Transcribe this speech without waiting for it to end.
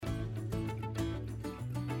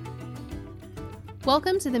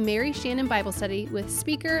Welcome to the Mary Shannon Bible Study with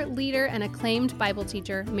speaker, leader, and acclaimed Bible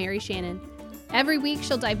teacher, Mary Shannon. Every week,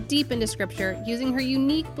 she'll dive deep into Scripture using her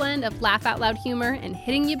unique blend of laugh-out-loud humor and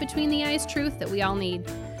hitting you between the eyes truth that we all need.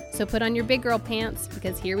 So put on your big girl pants,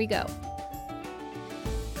 because here we go.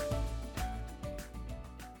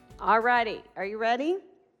 Alrighty, are you ready?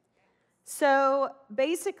 So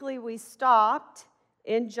basically, we stopped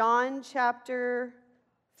in John chapter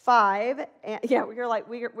 5. And, you're like,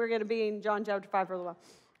 we're going to be in John chapter 5 for a little while.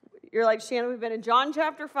 You're like, Shannon, we've been in John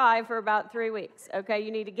chapter 5 for about 3 weeks. Okay, you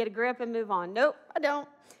need to get a grip and move on. Nope, I don't.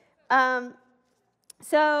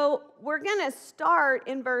 So we're going to start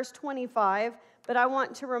in verse 25, but I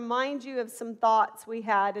want to remind you of some thoughts we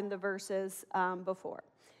had in the verses before.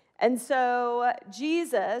 And so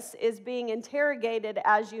Jesus is being interrogated,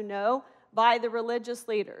 as you know, by the religious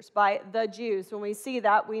leaders, by the Jews. When we see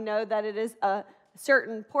that, we know that it is a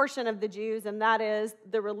certain portion of the Jews, and that is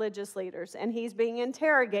the religious leaders. And he's being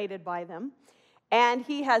interrogated by them. And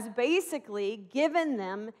he has basically given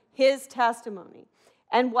them his testimony.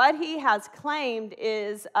 And what he has claimed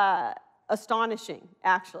is astonishing,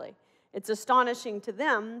 actually. It's astonishing to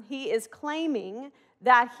them. He is claiming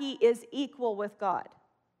that he is equal with God,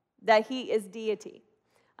 that he is deity.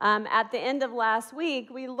 At the end of last week,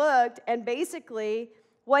 we looked, and basically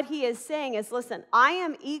what he is saying is, listen, I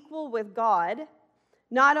am equal with God,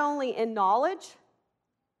 not only in knowledge,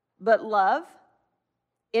 but love,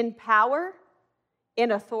 in power,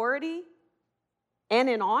 in authority, and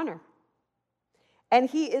in honor. And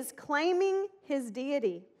he is claiming his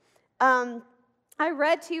deity. I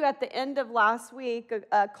read to you at the end of last week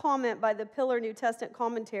a comment by the Pillar New Testament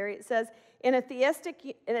commentary. It says, in a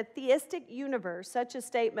theistic universe, such a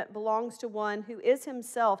statement belongs to one who is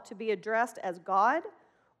himself to be addressed as God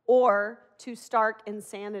or to stark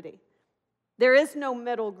insanity. There is no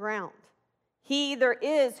middle ground. He either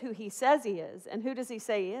is who he says he is, and who does he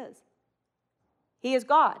say he is? He is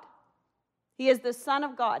God. He is the Son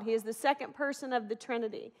of God. He is the second person of the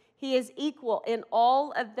Trinity. He is equal in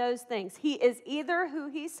all of those things. He is either who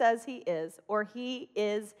he says he is, or he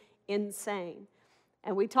is insane.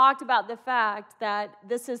 And we talked about the fact that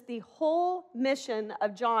this is the whole mission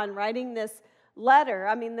of John writing this letter,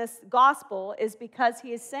 this gospel, is because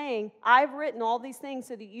he is saying, I've written all these things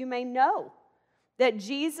so that you may know that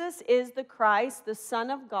Jesus is the Christ, the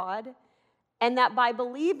Son of God, and that by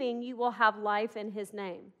believing you will have life in his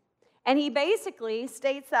name. And he basically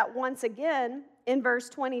states that once again in verse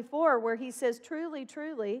 24, where he says, truly,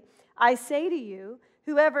 truly, I say to you,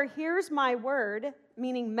 whoever hears my word,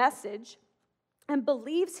 meaning message, and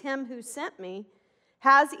believes him who sent me,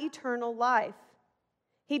 has eternal life.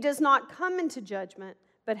 He does not come into judgment,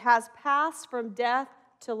 but has passed from death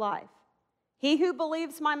to life. He who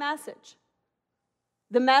believes my message,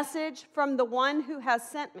 the message from the one who has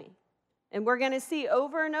sent me. And we're going to see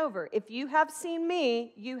over and over, if you have seen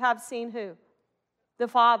me, you have seen who? The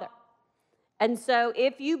Father. And so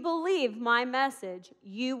if you believe my message,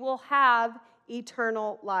 you will have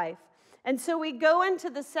eternal life. And so we go into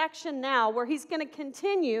the section now where he's going to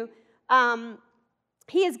continue.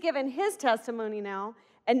 He has given his testimony now,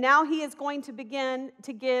 and now he is going to begin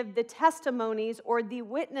to give the testimonies or the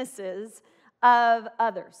witnesses of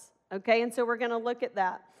others. Okay, and so we're going to look at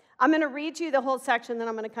that. I'm going to read you the whole section, then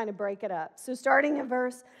I'm going to kind of break it up. So starting in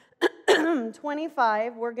verse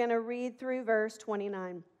 25, we're going to read through verse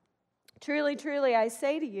 29. Truly, truly, I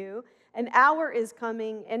say to you, an hour is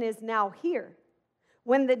coming and is now here,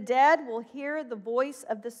 when the dead will hear the voice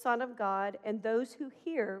of the Son of God, and those who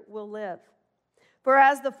hear will live. For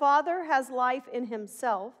as the Father has life in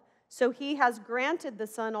himself, so he has granted the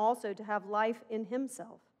Son also to have life in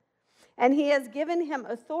himself. And he has given him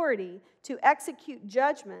authority to execute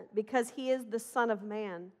judgment, because he is the Son of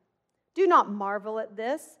Man. Do not marvel at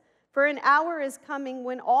this, for an hour is coming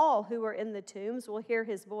when all who are in the tombs will hear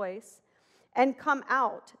his voice and come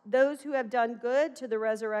out, those who have done good to the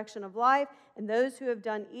resurrection of life, and those who have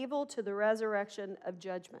done evil to the resurrection of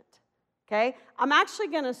judgment. Okay? I'm actually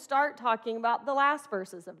going to start talking about the last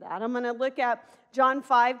verses of that. I'm going to look at John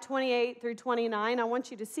 5, 28 through 29. I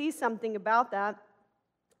want you to see something about that.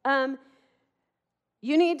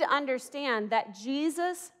 You need to understand that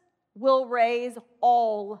Jesus will raise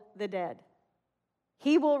all the dead.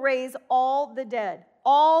 He will raise all the dead,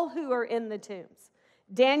 all who are in the tombs.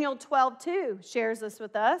 Daniel 12:2 shares this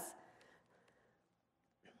with us,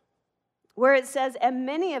 where it says, and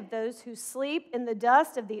many of those who sleep in the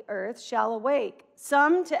dust of the earth shall awake,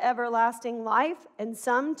 some to everlasting life, and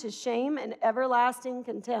some to shame and everlasting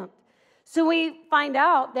contempt. So we find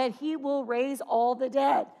out that he will raise all the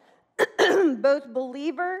dead, both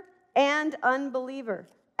believer and unbeliever.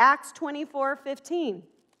 Acts 24:15.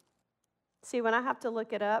 See, when I have to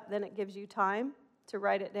look it up, then it gives you time to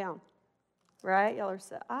write it down, right? Y'all are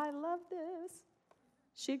saying, I love this.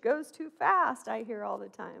 She goes too fast, I hear all the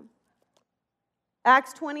time.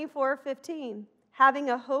 Acts 24:15, having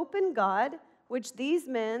a hope in God, which these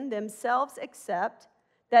men themselves accept,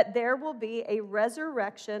 that there will be a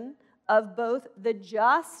resurrection of both the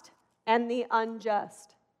just and the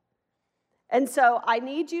unjust. And so I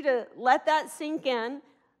need you to let that sink in.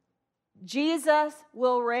 Jesus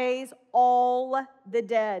will raise all the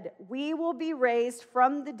dead. We will be raised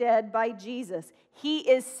from the dead by Jesus. He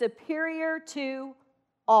is superior to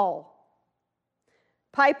all.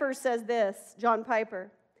 Piper says this, John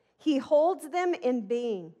Piper, he holds them in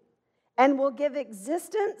being and will give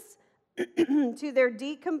existence to their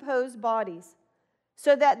decomposed bodies,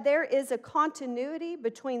 so that there is a continuity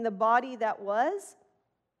between the body that was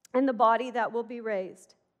and the body that will be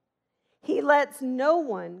raised. He lets no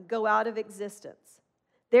one go out of existence.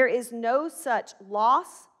 There is no such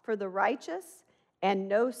loss for the righteous and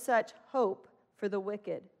no such hope for the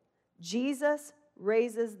wicked. Jesus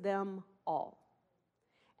raises them all.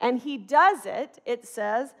 And he does it, it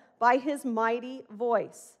says, by his mighty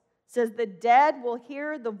voice. It says, the dead will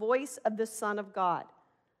hear the voice of the Son of God.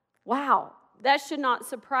 Wow, that should not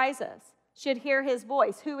surprise us. Should hear his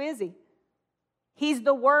voice. Who is he? He's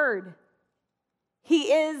the Word.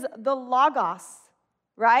 He is the Logos,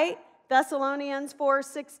 right? Thessalonians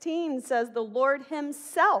 4:16 says, the Lord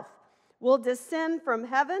himself will descend from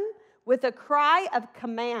heaven with a cry of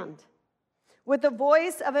command, with the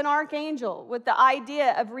voice of an archangel, with the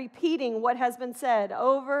idea of repeating what has been said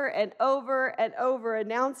over and over and over,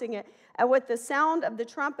 announcing it, and with the sound of the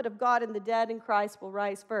trumpet of God, and the dead in Christ will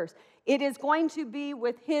rise first. It is going to be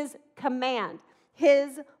with his command,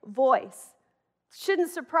 his voice.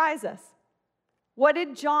 Shouldn't surprise us. What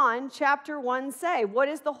did John chapter 1 say? What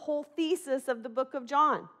is the whole thesis of the book of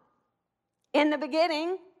John? In the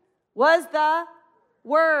beginning was the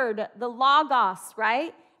Word, the Logos,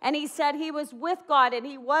 right? And he said he was with God and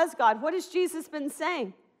he was God. What has Jesus been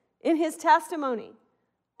saying in his testimony?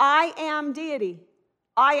 I am deity.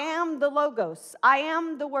 I am the Logos. I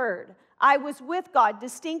am the Word. I was with God,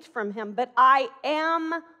 distinct from him, but I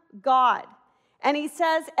am God. And he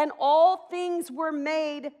says, and all things were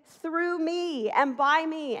made through me and by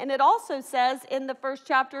me. And it also says in the first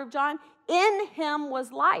chapter of John, in him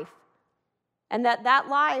was life, and that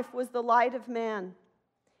life was the light of man.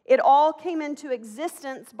 It all came into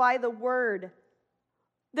existence by the Word.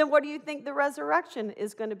 Then what do you think the resurrection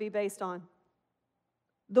is going to be based on?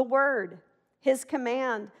 The Word, his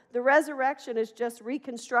command. The resurrection is just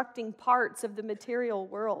reconstructing parts of the material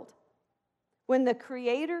world. When the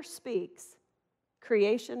Creator speaks,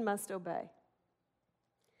 creation must obey.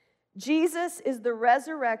 Jesus is the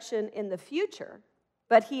resurrection in the future,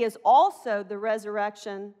 but he is also the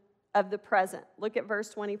resurrection of the present. Look at verse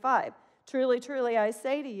 25. Truly, truly, I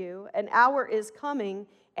say to you, an hour is coming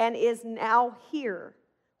and is now here,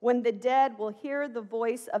 when the dead will hear the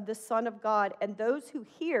voice of the Son of God, and those who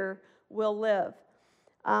hear will live.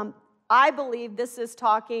 I believe this is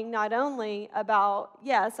talking not only about,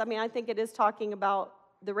 I think it is talking about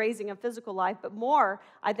the raising of physical life, but more,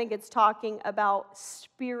 I think it's talking about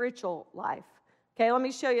spiritual life. Okay, let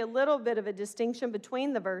me show you a little bit of a distinction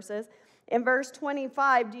between the verses. In verse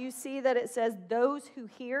 25, do you see that it says, those who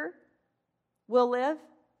hear will live?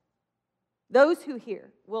 Those who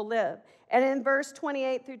hear will live. And in verse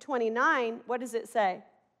 28 through 29, what does it say?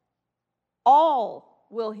 All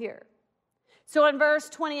will hear. So in verse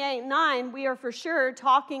 28:9, we are for sure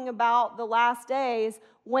talking about the last days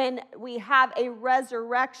when we have a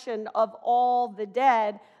resurrection of all the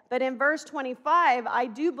dead. But in verse 25, I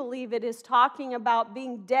do believe it is talking about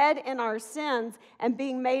being dead in our sins and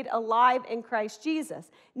being made alive in Christ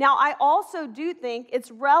Jesus. Now, I also do think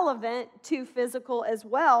it's relevant to physical as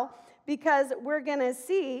well, because we're going to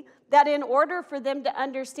see that in order for them to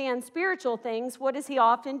understand spiritual things, what does he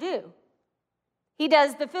often do? He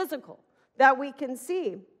does the physical that we can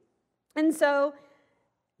see. And so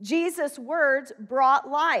Jesus' words brought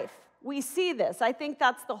life. We see this. I think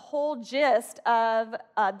that's the whole gist of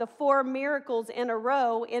the 4 miracles in a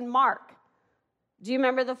row in Mark. Do you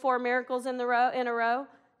remember the 4 miracles in a row?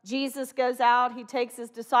 Jesus goes out, he takes his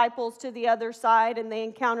disciples to the other side, and they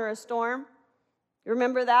encounter a storm. You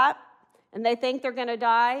remember that? And they think they're going to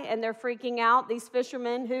die, and they're freaking out. These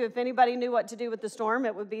fishermen who, if anybody knew what to do with the storm,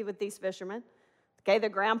 it would be with these fishermen. Okay,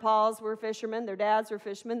 their grandpas were fishermen, their dads were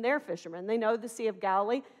fishermen, they're fishermen. They know the Sea of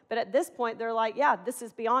Galilee, but at this point, they're like, yeah, this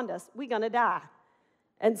is beyond us. We're going to die.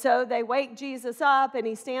 And so they wake Jesus up, and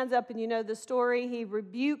he stands up, and you know the story. He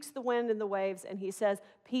rebukes the wind and the waves, and he says,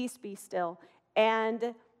 peace, be still.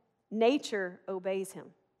 And nature obeys him.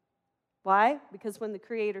 Why? Because when the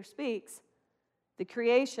Creator speaks, the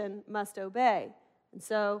creation must obey. And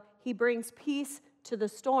so he brings peace to the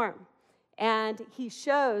storm. And he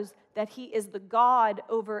shows that he is the God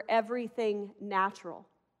over everything natural.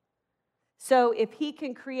 So if he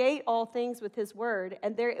can create all things with his word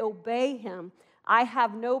and they obey him, I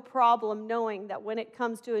have no problem knowing that when it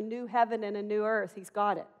comes to a new heaven and a new earth, he's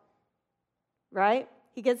got it. Right?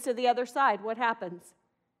 He gets to the other side. What happens?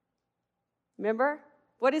 Remember?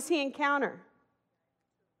 What does he encounter?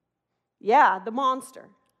 Yeah, the monster.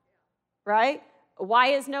 Right? Why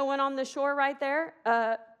is no one on the shore right there?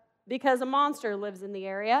 Because a monster lives in the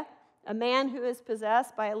area, a man who is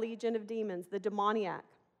possessed by a legion of demons, the demoniac.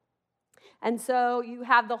 And so you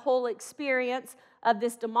have the whole experience of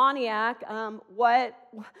this demoniac. What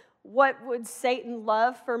would Satan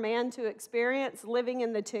love for man to experience? Living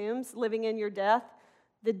in the tombs, living in your death,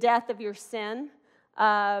 the death of your sin.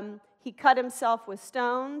 He cut himself with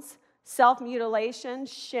stones, self-mutilation,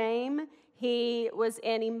 shame. He was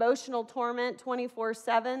in emotional torment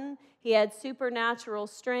 24/7. He had supernatural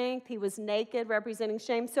strength. He was naked, representing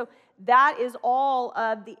shame. So that is all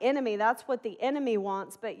of the enemy. That's what the enemy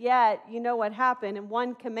wants. But yet, you know what happened? In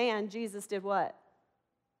one command, Jesus did what?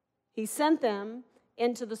 He sent them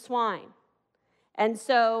into the swine. And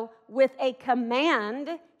so with a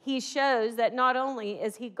command, he shows that not only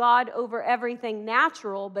is he God over everything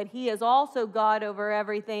natural, but he is also God over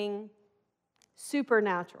everything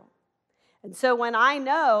supernatural. And so when I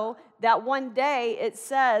know that one day it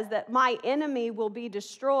says that my enemy will be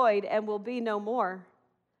destroyed and will be no more,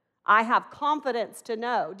 I have confidence to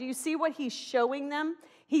know. Do you see what he's showing them?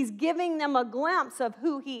 He's giving them a glimpse of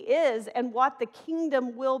who he is and what the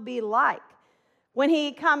kingdom will be like. When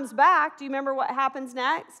he comes back, do you remember what happens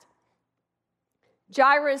next?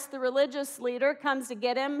 Jairus, the religious leader, comes to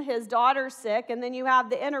get him. His daughter's sick, and then you have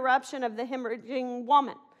the interruption of the hemorrhaging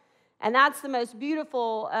woman. And that's the most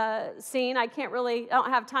beautiful scene. I don't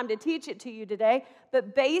have time to teach it to you today.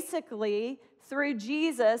 But basically, through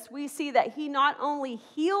Jesus, we see that he not only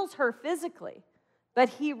heals her physically, but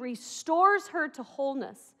he restores her to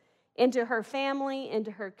wholeness into her family,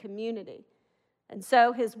 into her community. And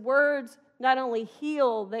so his words not only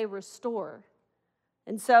heal, they restore.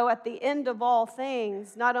 And so at the end of all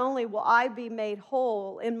things, not only will I be made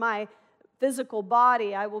whole in my physical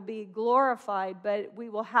body, I will be glorified, but we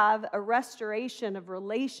will have a restoration of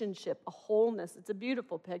relationship, a wholeness. It's a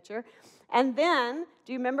beautiful picture. And then,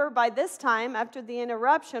 do you remember by this time, after the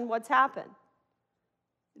interruption, what's happened?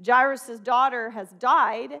 Jairus' daughter has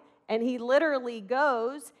died, and he literally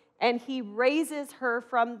goes and he raises her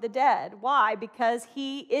from the dead. Why? Because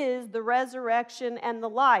he is the resurrection and the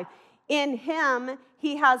life. In him,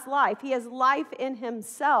 he has life. He has life in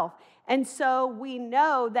himself. And so we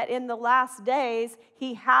know that in the last days,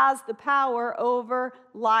 he has the power over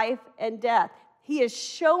life and death. He is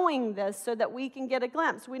showing this so that we can get a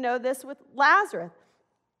glimpse. We know this with Lazarus.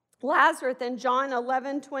 Lazarus in John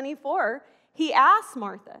 11:24, he asked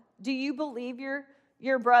Martha, do you believe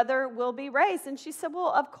your brother will be raised? And she said,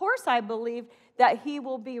 well, of course I believe that he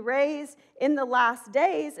will be raised in the last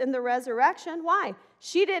days in the resurrection. Why?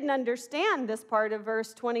 She didn't understand this part of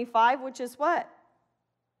verse 25, which is what?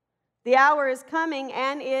 The hour is coming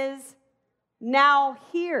and is now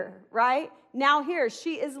here, right? Now here.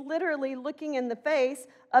 She is literally looking in the face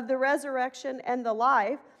of the resurrection and the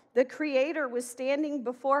life. The Creator was standing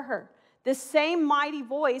before her. The same mighty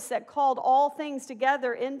voice that called all things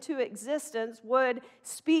together into existence would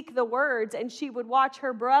speak the words, and she would watch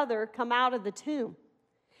her brother come out of the tomb.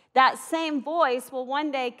 That same voice will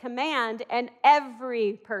one day command, and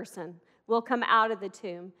every person will come out of the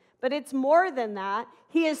tomb. But it's more than that.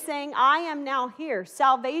 He is saying, I am now here.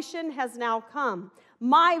 Salvation has now come.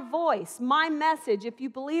 My voice, my message, if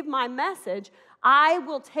you believe my message, I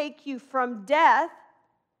will take you from death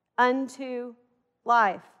unto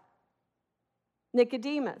life.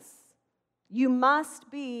 Nicodemus, you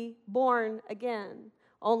must be born again.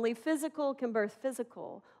 Only physical can birth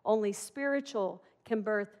physical. Only spiritual can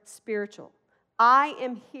birth spiritual. I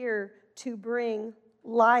am here to bring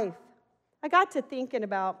life. I got to thinking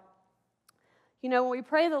about, when we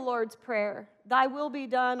pray the Lord's Prayer, thy will be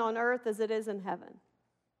done on earth as it is in heaven.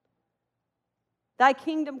 Thy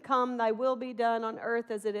kingdom come, thy will be done on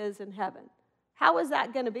earth as it is in heaven. How is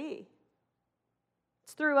that going to be?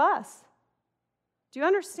 It's through us. Do you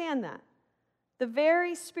understand that? The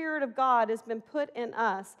very Spirit of God has been put in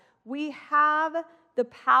us. We have the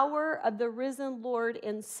power of the risen Lord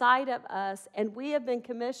inside of us, and we have been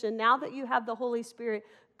commissioned, now that you have the Holy Spirit,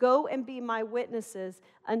 go and be my witnesses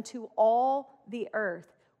unto all the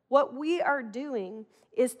earth. What we are doing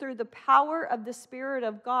is through the power of the Spirit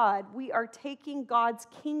of God, we are taking God's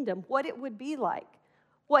kingdom, what it would be like,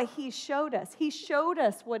 what He showed us. He showed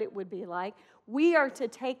us what it would be like. We are to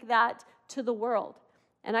take that to the world.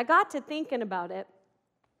 And I got to thinking about it.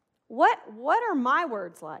 What are my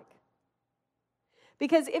words like?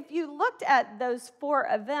 Because if you looked at those 4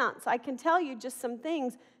 events, I can tell you just some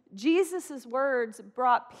things. Jesus' words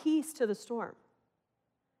brought peace to the storm.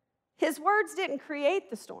 His words didn't create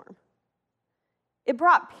the storm. It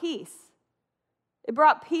brought peace. It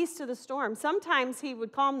brought peace to the storm. Sometimes He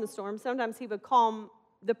would calm the storm. Sometimes He would calm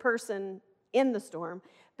the person in the storm.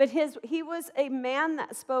 But He was a man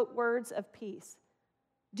that spoke words of peace.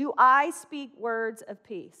 Do I speak words of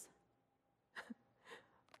peace?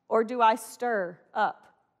 Or do I stir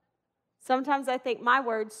up? Sometimes I think my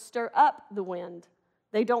words stir up the wind.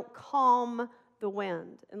 They don't calm the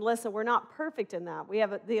wind. And listen, we're not perfect in that. We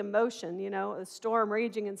have the emotion, a storm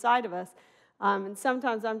raging inside of us. And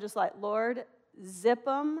sometimes I'm just like, Lord, zip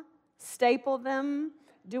them, staple them,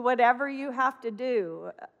 do whatever you have to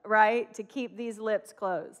do, right, to keep these lips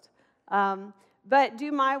closed. But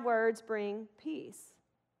do my words bring peace?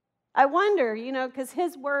 I wonder, because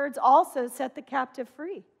His words also set the captive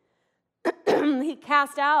free. He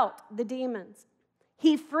cast out the demons.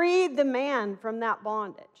 He freed the man from that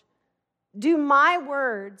bondage. Do my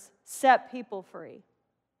words set people free?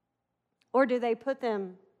 Or do they put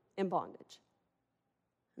them in bondage?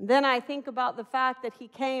 Then I think about the fact that He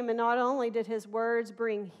came, and not only did His words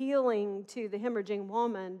bring healing to the hemorrhaging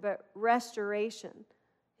woman, but restoration.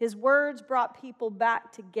 His words brought people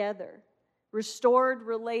back together, restored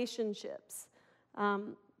relationships.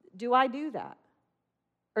 Do I do that?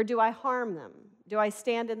 Or do I harm them? Do I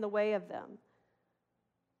stand in the way of them?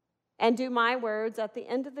 And do my words, at the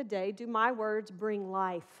end of the day, do my words bring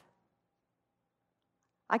life?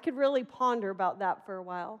 I could really ponder about that for a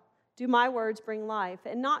while. Do my words bring life?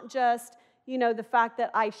 And not just, the fact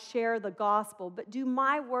that I share the gospel, but do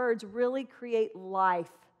my words really create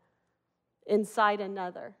life inside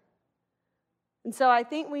another? And so I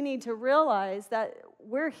think we need to realize that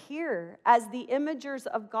we're here as the imagers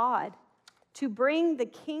of God to bring the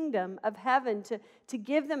kingdom of heaven, to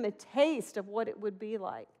give them a taste of what it would be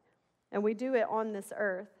like. And we do it on this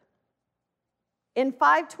earth. In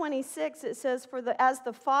 5:26, it says, as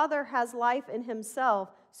the Father has life in Himself,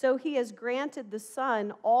 so He has granted the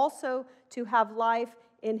Son also to have life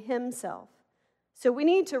in Himself. So we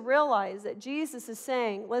need to realize that Jesus is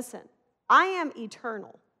saying, listen, I am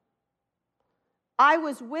eternal. I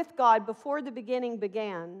was with God before the beginning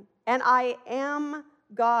began, and I am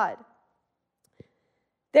God.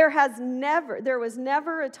 There was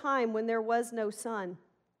never a time when there was no Son.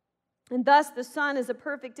 And thus the Son is a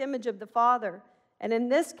perfect image of the Father. And in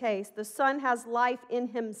this case, the Son has life in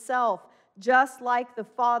Himself, just like the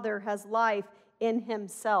Father has life in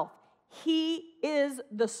Himself. He is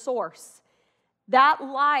the source. That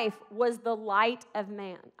life was the light of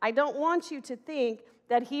man. I don't want you to think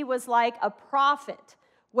that He was like a prophet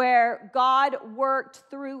where God worked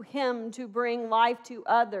through Him to bring life to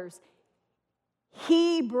others.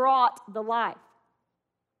 He brought the life.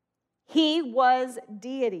 He was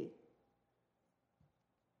deity.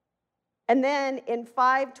 And then in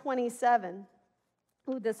 5:27,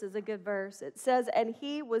 this is a good verse. It says, and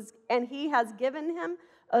he has given Him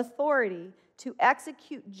authority to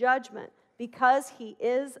execute judgment because He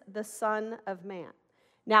is the Son of Man.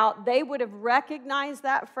 Now, they would have recognized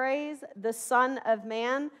that phrase, the Son of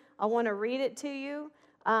Man. I want to read it to you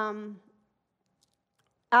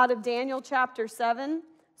out of Daniel chapter 7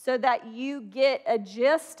 so that you get a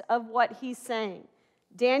gist of what he's saying.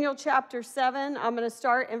 Daniel chapter 7, I'm going to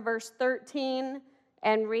start in verse 13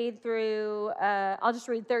 and read through, I'll just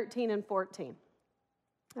read 13 and 14.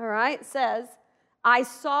 All right, it says, I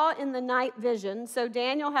saw in the night vision. So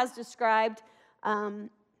Daniel has described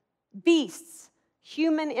beasts,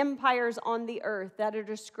 human empires on the earth that are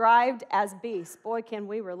described as beasts. Boy, can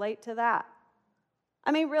we relate to that.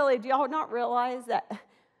 I mean, really, do y'all not realize that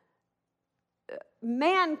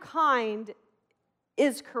mankind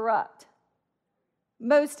is corrupt?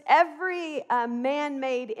 Most every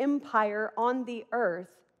man-made empire on the earth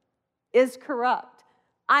is corrupt.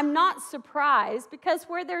 I'm not surprised because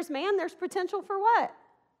where there's man, there's potential for what?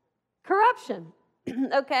 Corruption,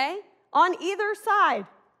 okay? On either side.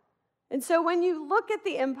 And so when you look at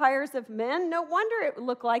the empires of men, no wonder it would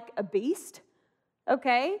look like a beast,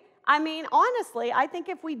 okay? I mean, honestly, I think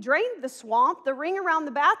if we drained the swamp, the ring around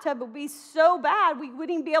the bathtub would be so bad we wouldn't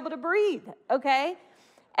even be able to breathe, okay?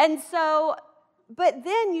 And so, but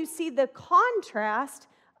then you see the contrast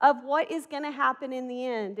of what is going to happen in the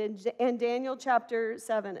end. In Daniel chapter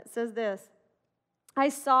 7, it says this. I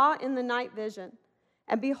saw in the night vision,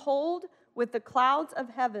 and behold, with the clouds of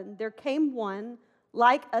heaven, there came one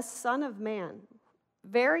like a son of man,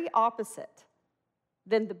 very opposite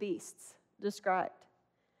than the beasts described.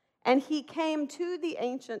 And he came to the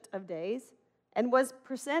Ancient of Days and was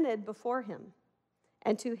presented before him.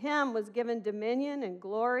 And to him was given dominion and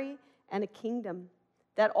glory and a kingdom,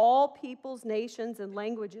 that all peoples, nations, and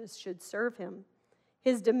languages should serve him.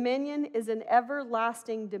 His dominion is an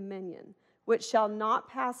everlasting dominion, which shall not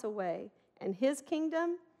pass away, and his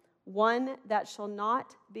kingdom, one that shall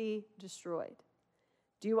not be destroyed.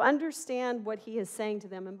 Do you understand what he is saying to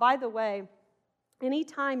them? And by the way,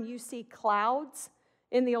 anytime you see clouds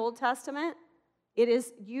in the Old Testament, it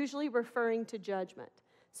is usually referring to judgment.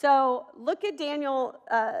 So look at Daniel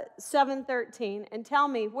 7:13 and tell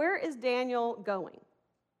me, where is Daniel going?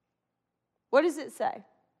 What does it say?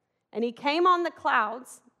 And he came on the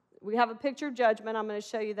clouds. We have a picture of judgment. I'm going to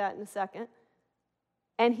show you that in a second.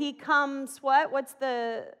 And he comes, what? What's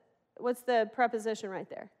the preposition right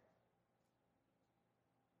there?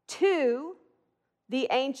 To the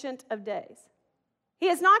Ancient of Days. He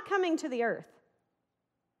is not coming to the earth.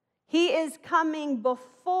 He is coming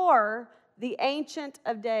before the Ancient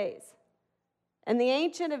of Days. And the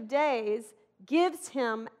Ancient of Days gives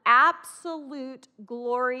him absolute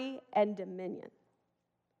glory and dominion.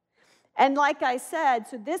 And like I said,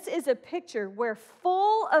 so this is a picture where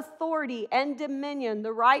full authority and dominion,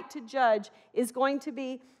 the right to judge, is going to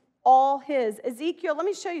be all his. Ezekiel, let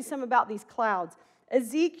me show you some about these clouds.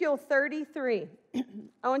 Ezekiel 33.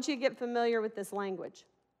 I want you to get familiar with this language.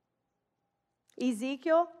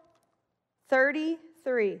 Ezekiel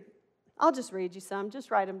 33. I'll just read you some.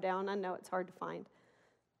 Just write them down. I know it's hard to find.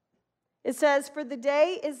 It says, for the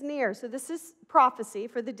day is near. So this is prophecy.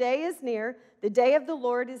 For the day is near. The day of the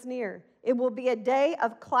Lord is near. It will be a day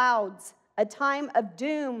of clouds, a time of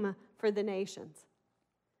doom for the nations.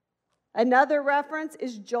 Another reference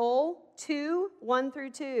is Joel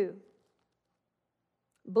 2:1-2.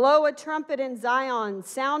 Blow a trumpet in Zion,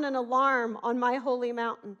 sound an alarm on my holy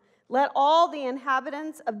mountain. Let all the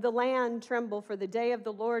inhabitants of the land tremble, for the day of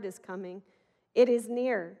the Lord is coming. It is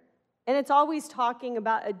near. And it's always talking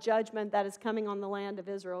about a judgment that is coming on the land of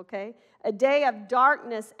Israel, okay? A day of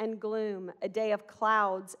darkness and gloom, a day of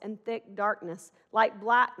clouds and thick darkness, like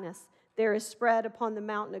blackness. There is spread upon the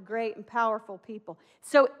mountain a great and powerful people.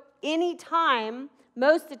 So anytime,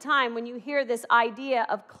 most of the time, when you hear this idea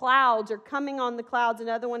of clouds or coming on the clouds,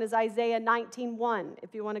 another one is Isaiah 19:1,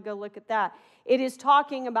 if you want to go look at that. It is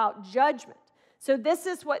talking about judgment. So this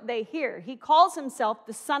is what they hear. He calls himself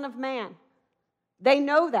the Son of Man. They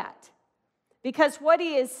know that. Because what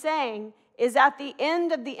he is saying is at the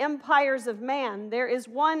end of the empires of man, there is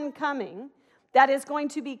one coming that is going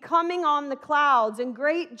to be coming on the clouds in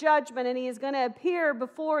great judgment, and he is going to appear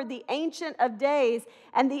before the Ancient of Days,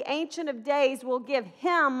 and the Ancient of Days will give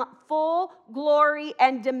him full glory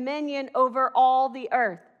and dominion over all the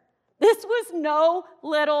earth. This was no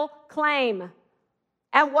little claim.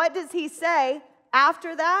 And what does he say?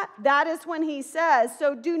 After that, that is when he says,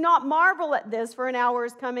 so do not marvel at this, for an hour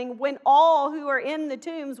is coming when all who are in the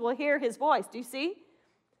tombs will hear his voice. Do you see?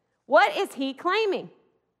 What is he claiming?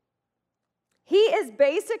 He is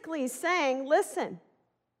basically saying, listen,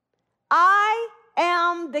 I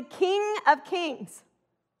am the King of Kings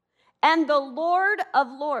and the Lord of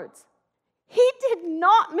Lords. He did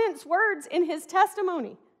not mince words in his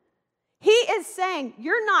testimony. He is saying,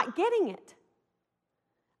 you're not getting it.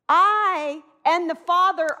 I and the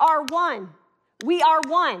Father are one. We are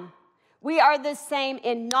one. We are the same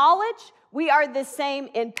in knowledge. We are the same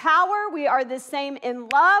in power. We are the same in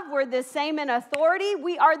love. We're the same in authority.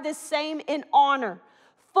 We are the same in honor.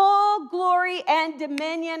 Full glory and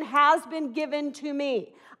dominion has been given to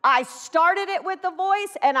me. I started it with a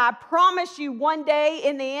voice, and I promise you one day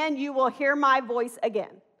in the end you will hear my voice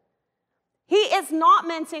again. He is not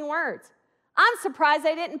mincing words. I'm surprised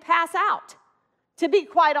they didn't pass out, to be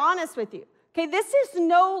quite honest with you. Okay, this is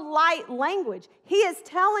no light language. He is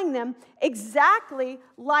telling them exactly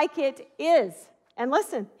like it is. And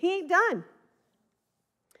listen, he ain't done.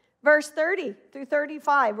 Verse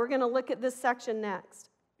 30-35, we're going to look at this section next.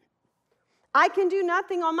 I can do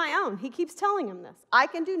nothing on my own. He keeps telling him this. I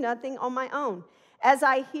can do nothing on my own. As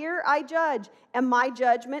I hear, I judge, and my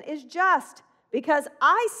judgment is just, because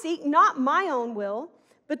I seek not my own will,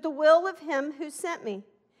 but the will of him who sent me.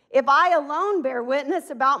 If I alone bear witness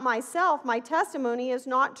about myself, my testimony is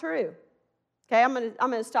not true. Okay, I'm going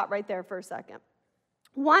to stop right there for a second.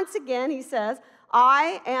 Once again, he says,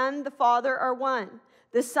 I and the Father are one.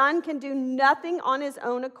 The Son can do nothing on his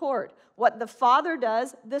own accord. What the Father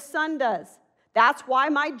does, the Son does. That's why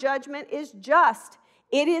my judgment is just.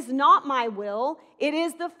 It is not my will, it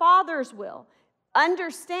is the Father's will.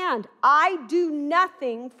 Understand, I do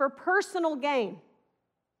nothing for personal gain.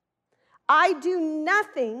 I do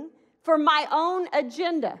nothing for my own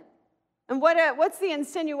agenda. And what's the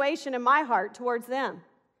insinuation in my heart towards them?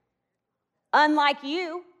 Unlike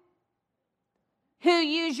you, who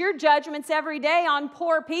use your judgments every day on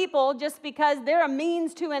poor people just because they're a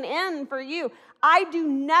means to an end for you. I do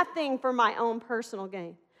nothing for my own personal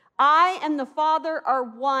gain. I and the Father are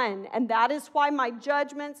one, and that is why my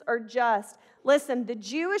judgments are just. Listen, the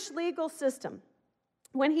Jewish legal system,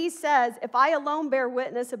 when he says, if I alone bear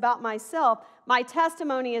witness about myself, my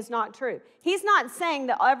testimony is not true. He's not saying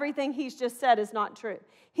that everything he's just said is not true.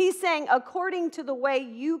 He's saying, according to the way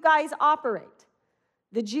you guys operate,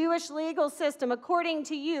 the Jewish legal system, according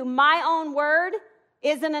to you, my own word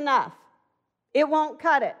isn't enough. It won't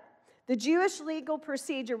cut it. The Jewish legal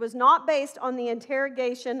procedure was not based on the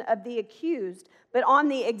interrogation of the accused, but on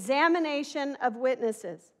the examination of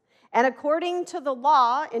witnesses. And according to the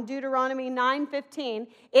law in Deuteronomy 9:15,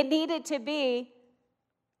 it needed to be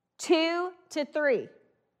 2 to 3.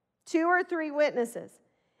 2 or 3 witnesses.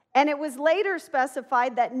 And it was later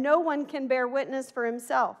specified that no one can bear witness for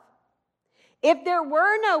himself. If there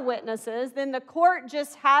were no witnesses, then the court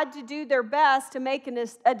just had to do their best to make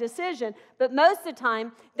a decision. But most of the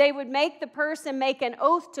time, they would make the person make an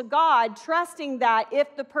oath to God, trusting that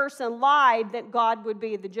if the person lied, that God would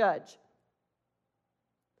be the judge.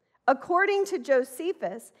 According to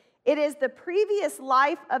Josephus, it is the previous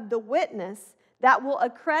life of the witness that will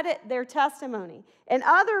accredit their testimony. In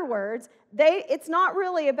other words, it's not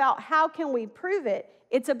really about how can we prove it,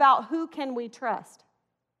 it's about who can we trust.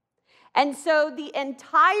 And so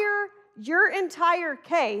your entire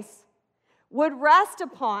case would rest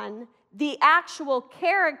upon the actual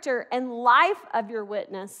character and life of your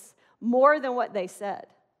witness more than what they said.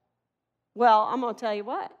 Well, I'm going to tell you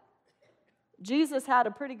what. Jesus had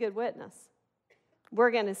a pretty good witness.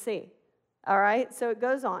 We're going to see. All right? So it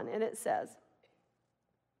goes on and it says,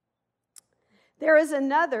 there is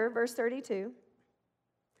another, verse 32,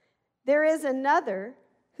 there is another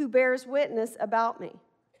who bears witness about me.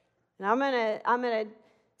 And I'm going to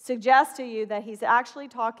suggest to you that he's actually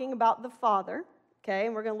talking about the Father, okay?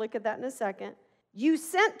 And we're going to look at that in a second. You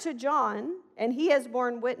sent to John, and he has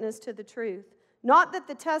borne witness to the truth. Not that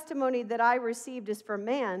the testimony that I received is from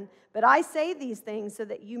man, but I say these things so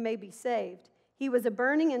that you may be saved. He was a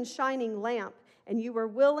burning and shining lamp, and you were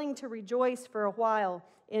willing to rejoice for a while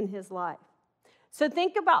in his life. So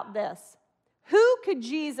think about this. Who could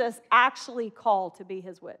Jesus actually call to be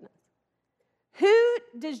his witness? Who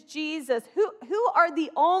are the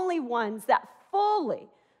only ones that fully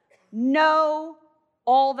know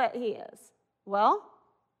all that he is? Well,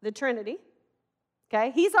 the Trinity.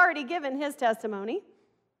 Okay, he's already given his testimony,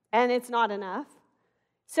 and it's not enough.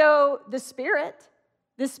 So the Spirit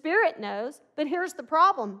knows, but here's the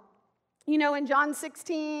problem. You know, in John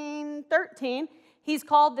 16:13, he's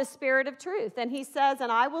called the Spirit of truth, and he says,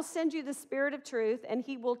 and I will send you the Spirit of truth, and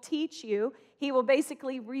he will teach you. He will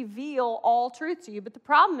basically reveal all truth to you. But the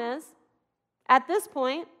problem is, at this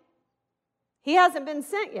point, he hasn't been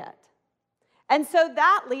sent yet. And so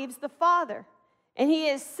that leaves the Father. And he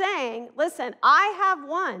is saying, listen, I have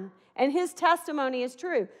one, and his testimony is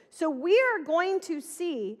true. So we are going to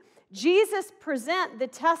see Jesus present the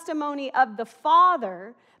testimony of the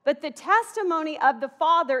Father, but the testimony of the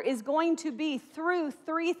Father is going to be through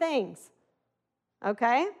 3 things.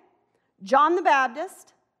 Okay? John the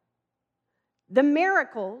Baptist, the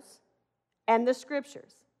miracles, and the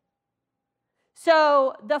scriptures.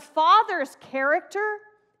 So the Father's character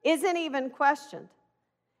isn't even questioned.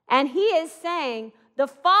 And he is saying, the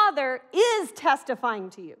Father is testifying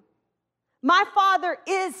to you. My Father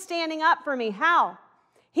is standing up for me. How?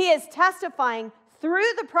 He is testifying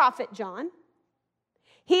through the prophet John.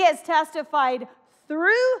 He has testified through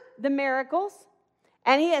the miracles.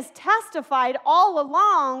 And he has testified all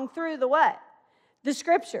along through the what? The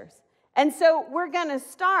scriptures. And so we're going to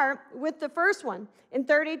start with the first one. In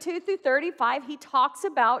 32 through 35, he talks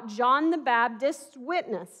about John the Baptist's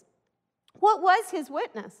witness. What was his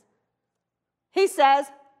witness? He says,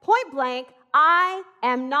 point blank, I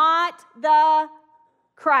am not the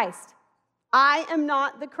Christ. I am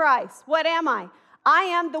not the Christ. What am I? I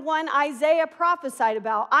am the one Isaiah prophesied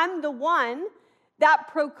about. I'm the one that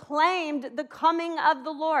proclaimed the coming of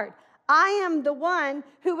the Lord. I am the one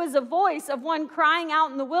who was a voice of one crying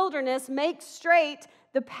out in the wilderness, make straight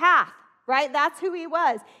the path, right? That's who he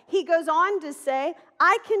was. He goes on to say,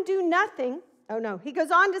 I can do nothing. Oh no, he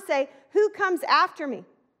goes on to say, who comes after me?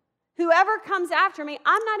 Whoever comes after me,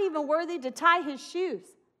 I'm not even worthy to tie his shoes.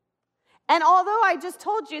 And although I just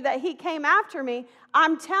told you that he came after me,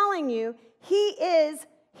 I'm telling you,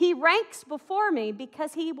 he ranks before me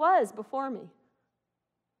because he was before me.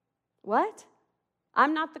 What?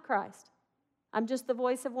 I'm not the Christ. I'm just the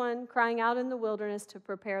voice of one crying out in the wilderness to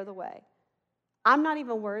prepare the way. I'm not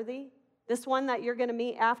even worthy. This one that you're going to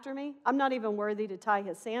meet after me, I'm not even worthy to tie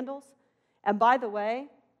his sandals. And by the way,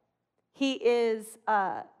 he is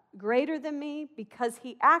greater than me because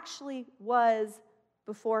he actually was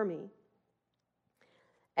before me.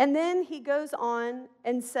 And then he goes on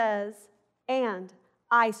and says, and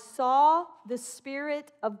I saw the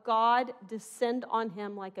Spirit of God descend on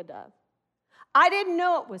him like a dove. I didn't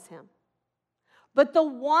know it was him. But the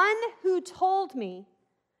one who told me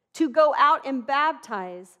to go out and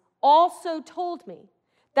baptize also told me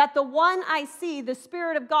that the one I see, the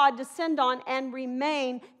Spirit of God descend on and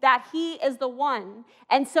remain, that he is the one.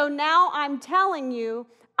 And so now I'm telling you,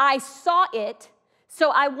 I saw it,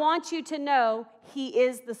 so I want you to know he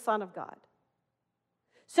is the Son of God.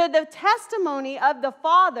 So the testimony of the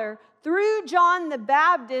Father through John the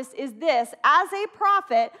Baptist is this: as a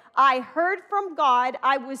prophet, I heard from God,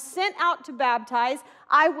 I was sent out to baptize,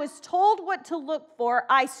 I was told what to look for,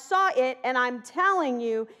 I saw it, and I'm telling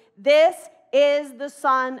you, this is the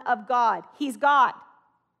Son of God. He's God.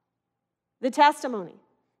 The testimony.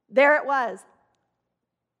 There it was.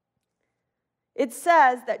 It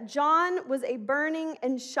says that John was a burning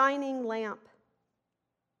and shining lamp,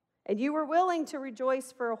 and you were willing to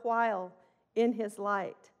rejoice for a while in his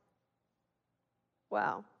light.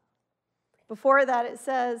 Wow. Before that it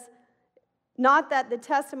says, not that the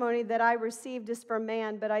testimony that I received is from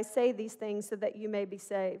man, but I say these things so that you may be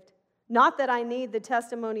saved. Not that I need the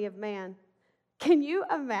testimony of man. Can you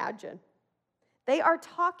imagine? They are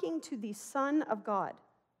talking to the Son of God.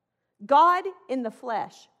 God in the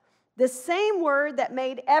flesh. The same word that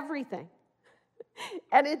made everything.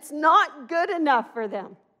 And it's not good enough for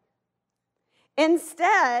them.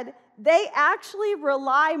 Instead, they actually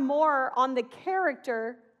rely more on the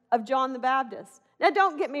character of John the Baptist. Now,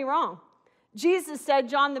 don't get me wrong. Jesus said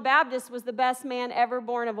John the Baptist was the best man ever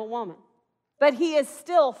born of a woman. But he is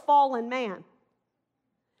still fallen man.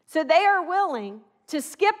 So they are willing to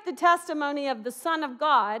skip the testimony of the Son of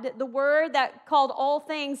God, the word that called all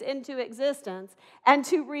things into existence, and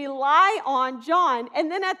to rely on John. And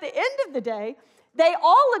then at the end of the day, they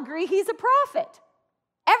all agree he's a prophet.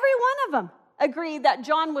 Every one of them agreed that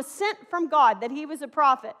John was sent from God, that he was a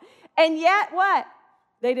prophet. And yet what?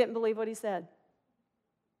 They didn't believe what he said.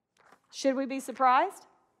 Should we be surprised?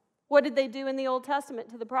 What did they do in the Old Testament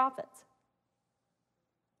to the prophets?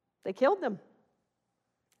 They killed them.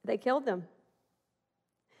 They killed them.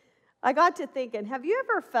 I got to thinking, have you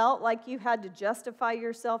ever felt like you had to justify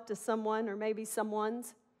yourself to someone or maybe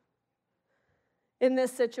someone's in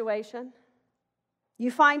this situation? You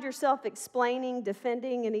find yourself explaining,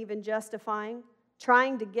 defending, and even justifying,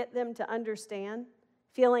 trying to get them to understand,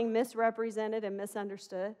 feeling misrepresented and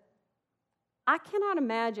misunderstood. I cannot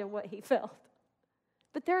imagine what he felt.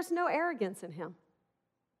 But there's no arrogance in him.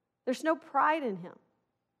 There's no pride in him.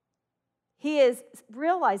 He is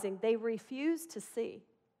realizing they refuse to see.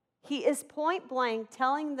 He is point blank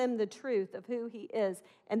telling them the truth of who he is,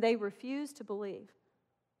 and they refuse to believe.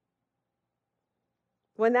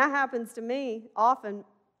 When that happens to me, often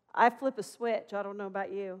I flip a switch. I don't know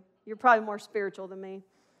about you. You're probably more spiritual than me.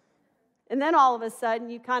 And then all of a sudden,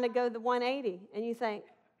 you kind of go the 180, and you think,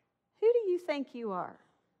 who do you think you are?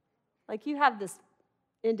 Like you have this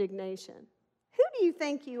indignation. Who do you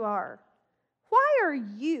think you are? Why are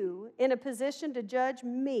you in a position to judge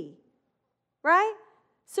me? Right?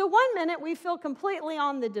 So one minute we feel completely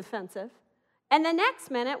on the defensive, and the next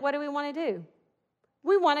minute, what do we want to do?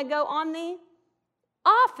 We want to go on the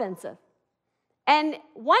offensive. And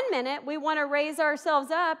one minute we want to raise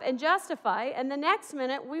ourselves up and justify, and the next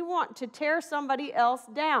minute we want to tear somebody else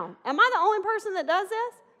down. Am I the only person that does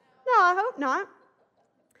this? No, I hope not.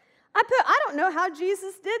 I don't know how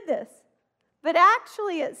Jesus did this, but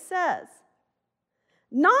actually it says,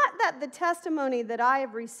 not that the testimony that I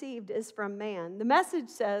have received is from man. The Message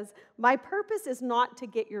says, my purpose is not to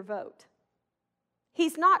get your vote.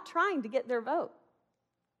 He's not trying to get their vote.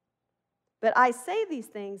 But I say these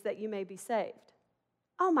things that you may be saved.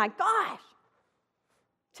 Oh my gosh.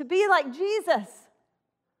 To be like Jesus,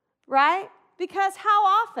 right? Because how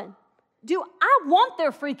often do I want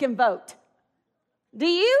their freaking vote? Do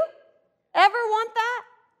you ever want that?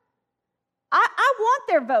 I want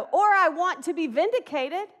their vote, or I want to be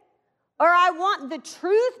vindicated, or I want the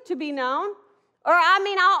truth to be known, or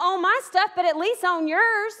I'll own my stuff, but at least own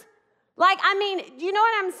yours. Do you know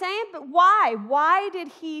what I'm saying? But why? Why did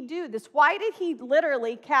he do this? Why did he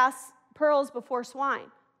literally cast pearls before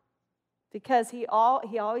swine? Because he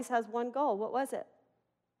always has one goal. What was it?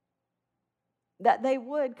 That they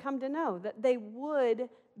would come to know, that they would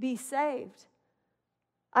be saved.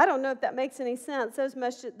 I don't know if that makes any sense. Those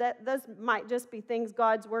might just be things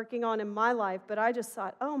God's working on in my life, but I just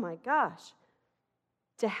thought, oh my gosh,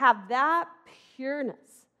 to have that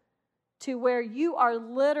pureness to where you are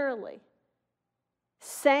literally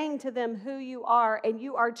saying to them who you are, and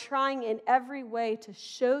you are trying in every way to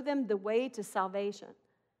show them the way to salvation,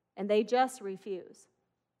 and they just refuse.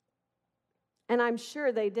 And I'm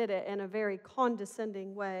sure they did it in a very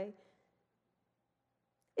condescending way.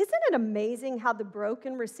 Isn't it amazing how the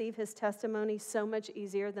broken receive his testimony so much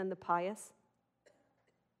easier than the pious?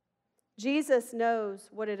 Jesus knows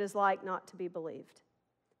what it is like not to be believed.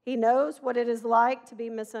 He knows what it is like to be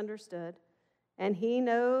misunderstood, and he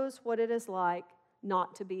knows what it is like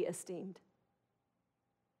not to be esteemed.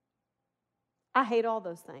 I hate all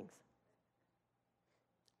those things.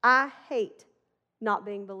 I hate not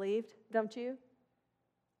being believed, don't you?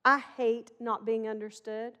 I hate not being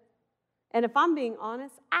understood. And if I'm being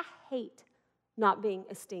honest, I hate not being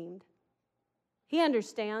esteemed. He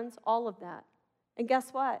understands all of that. And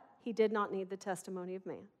guess what? He did not need the testimony of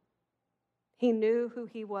man. He knew who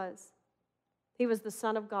he was. He was the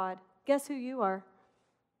Son of God. Guess who you are?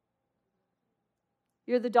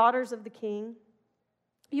 You're the daughters of the King.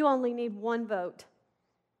 You only need one vote,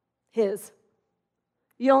 his.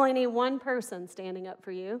 You only need one person standing up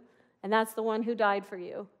for you, and that's the one who died for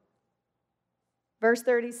you. Verse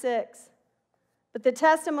 36, but the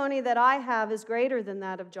testimony that I have is greater than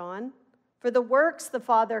that of John. For the works the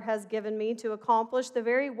Father has given me to accomplish, the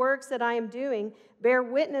very works that I am doing, bear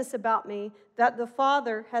witness about me that the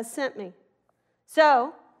Father has sent me.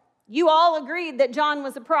 So, you all agreed that John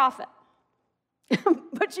was a prophet,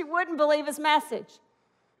 but you wouldn't believe his message.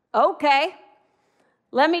 Okay,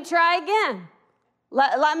 let me try again.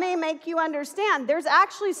 Let me make you understand. There's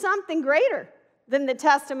actually something greater than the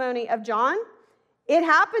testimony of John. It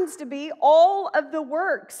happens to be all of the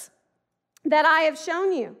works that I have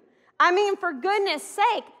shown you. I mean, for goodness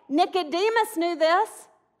sake, Nicodemus knew this,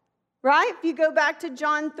 right? If you go back to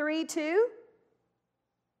John 3:2,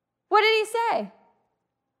 what did he say?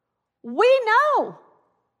 We know,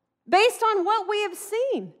 based on what we have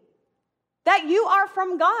seen, that you are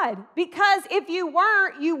from God. Because if you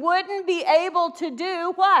weren't, you wouldn't be able to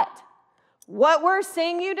do what? What we're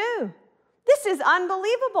seeing you do. This is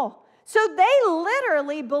unbelievable. So they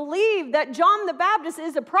literally believe that John the Baptist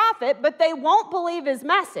is a prophet, but they won't believe his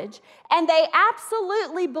message. And they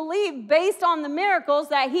absolutely believe, based on the miracles,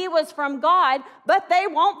 that he was from God, but they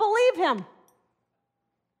won't believe him.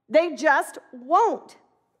 They just won't.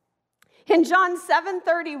 In John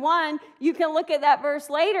 7:31, you can look at that verse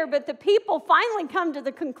later, but the people finally come to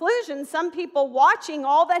the conclusion, some people watching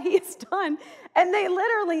all that he has done, and they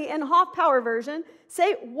literally, in Hoff Power version,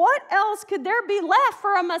 say, what else could there be left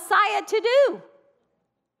for a Messiah to do?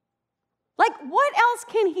 Like, what else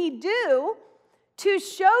can he do to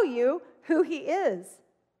show you who he is?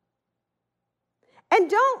 And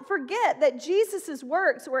don't forget that Jesus'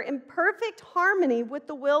 works were in perfect harmony with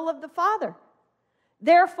the will of the Father.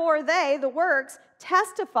 Therefore, they, the works,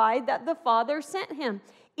 testified that the Father sent him.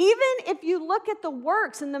 Even if you look at the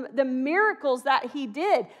works and the miracles that he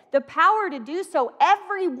did, the power to do so,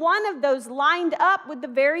 every one of those lined up with the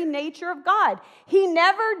very nature of God. He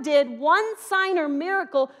never did one sign or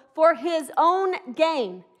miracle for his own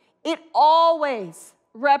gain. It always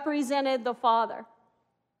represented the Father.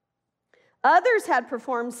 Others had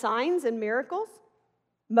performed signs and miracles.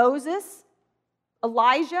 Moses,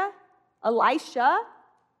 Elijah, Elisha,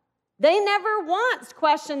 they never once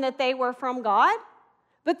questioned that they were from God.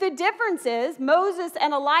 But the difference is Moses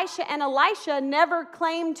and Elisha never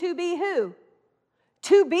claimed to be who?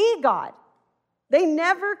 To be God. They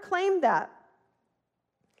never claimed that.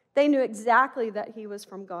 They knew exactly that he was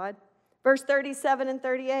from God. Verse 37 and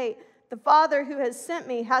 38, the Father who has sent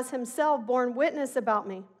me has himself borne witness about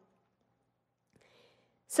me.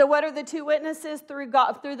 So what are the two witnesses through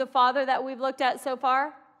the Father that we've looked at so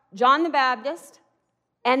far? John the Baptist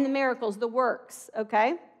and the miracles, the works,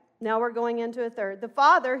 okay? Now we're going into a third. The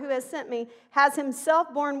Father who has sent me has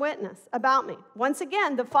himself borne witness about me. Once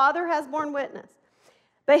again, the Father has borne witness.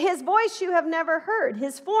 But his voice you have never heard,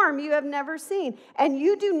 his form you have never seen, and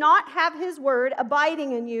you do not have his word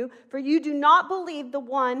abiding in you, for you do not believe the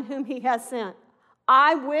one whom he has sent.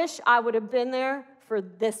 I wish I would have been there for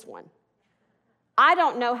this one. I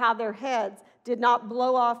don't know how their heads did not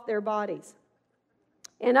blow off their bodies.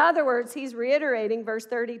 In other words, he's reiterating verse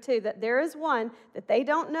 32, that there is one that they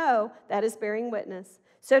don't know that is bearing witness.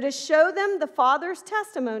 So to show them the Father's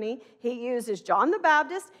testimony, he uses John the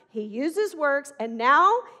Baptist, he uses works, and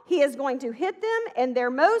now he is going to hit them in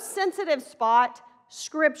their most sensitive spot,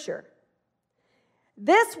 Scripture.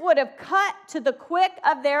 This would have cut to the quick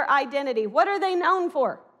of their identity. What are they known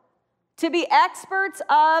for? To be experts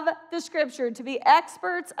of the Scripture, to be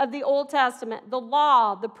experts of the Old Testament, the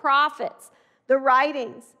law, the prophets, the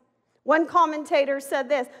writings. One commentator said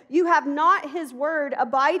this, "You have not his word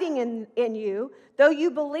abiding in you, though you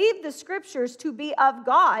believe the Scriptures to be of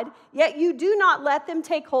God, yet you do not let them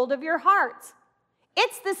take hold of your hearts."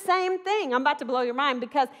 It's the same thing. I'm about to blow your mind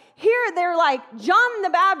because here they're like, John the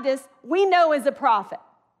Baptist, we know is a prophet,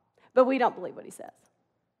 but we don't believe what he says.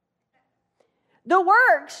 The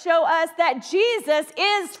works show us that Jesus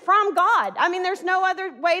is from God. I mean, there's no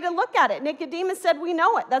other way to look at it. Nicodemus said, we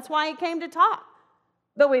know it. That's why he came to talk.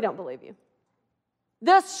 But we don't believe you.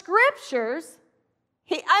 The Scriptures,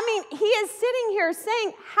 he is sitting here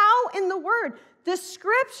saying, how in the Word? The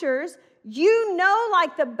Scriptures, you know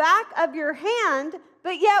like the back of your hand,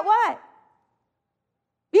 but yet what?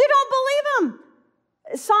 You don't believe them.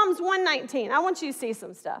 Psalms 119. I want you to see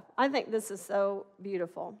some stuff. I think this is so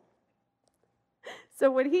beautiful.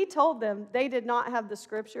 So when he told them they did not have the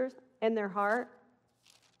Scriptures in their heart,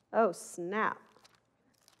 oh, snap.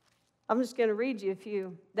 I'm just going to read you a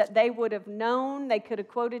few that they would have known, they could have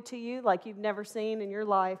quoted to you like you've never seen in your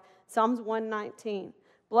life. Psalms 119.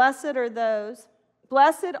 Blessed are those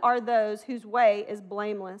whose way is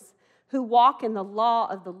blameless, who walk in the law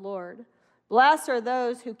of the Lord. Blessed are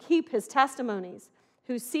those who keep his testimonies,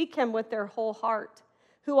 who seek him with their whole heart,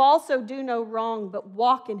 who also do no wrong but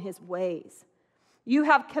walk in his ways. You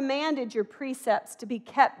have commanded your precepts to be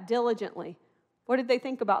kept diligently. What did they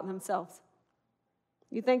think about themselves?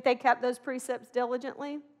 You think they kept those precepts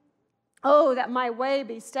diligently? Oh, that my way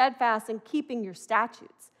be steadfast in keeping your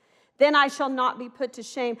statutes. Then I shall not be put to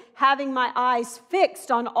shame, having my eyes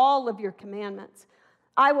fixed on all of your commandments.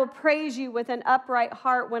 I will praise you with an upright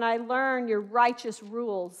heart when I learn your righteous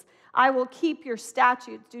rules. I will keep your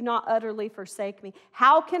statutes. Do not utterly forsake me.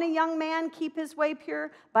 How can a young man keep his way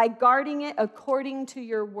pure? By guarding it according to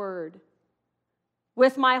your word.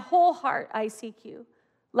 With my whole heart I seek you.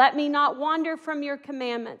 Let me not wander from your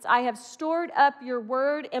commandments. I have stored up your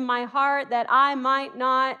word in my heart that I might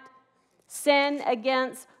not sin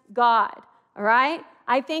against God. All right?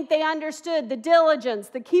 I think they understood the diligence,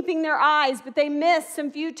 the keeping their eyes, but they missed some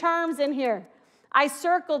few terms in here. I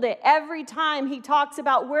circled it every time he talks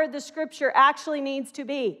about where the Scripture actually needs to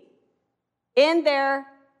be. In their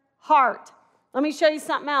heart. Let me show you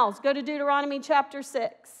something else. Go to Deuteronomy chapter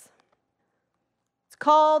 6. It's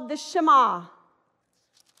called the Shema.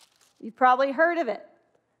 You've probably heard of it.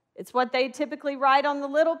 It's what they typically write on the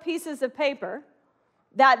little pieces of paper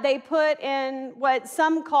that they put in what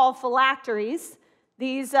some call phylacteries.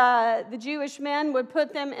 The Jewish men would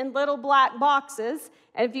put them in little black boxes.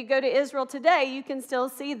 And if you go to Israel today, you can still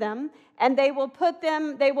see them. And they will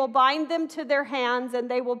bind them to their hands, and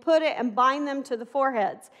they will put it and bind them to the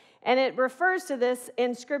foreheads. And it refers to this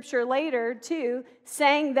in Scripture later, too,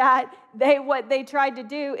 saying that what they tried to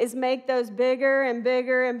do is make those bigger and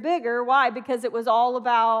bigger and bigger. Why? Because it was all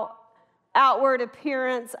about outward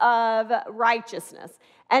appearance of righteousness.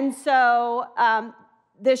 And so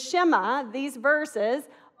the Shema, these verses,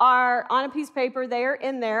 are on a piece of paper. They are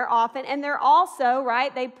in there often. And they're also,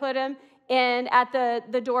 right, they put them in at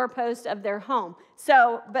the doorpost of their home.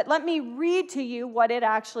 So, but let me read to you what it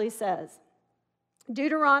actually says.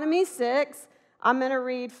 Deuteronomy 6, I'm going to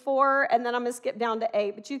read 4, and then I'm going to skip down to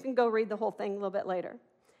 8, but you can go read the whole thing a little bit later.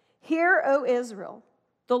 Hear, O Israel,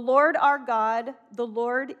 the Lord our God, the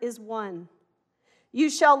Lord is one. You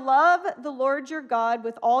shall love the Lord your God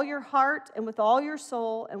with all your heart and with all your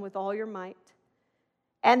soul and with all your might.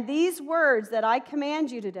 And these words that I command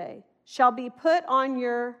you today shall be put on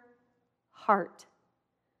your heart.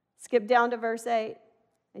 Skip down to verse 8.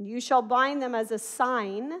 And you shall bind them as a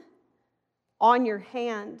sign on your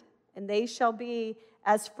hand, and they shall be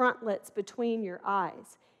as frontlets between your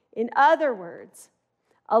eyes. In other words,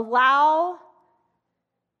 allow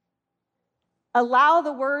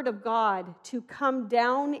the word of God to come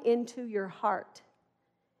down into your heart.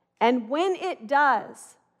 And when it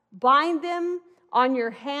does, bind them on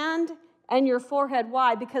your hand and your forehead.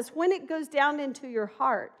 Why? Because when it goes down into your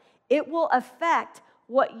heart, it will affect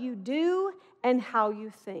what you do and how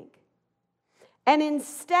you think. And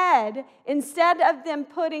instead of them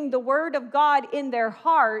putting the word of God in their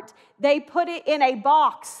heart, they put it in a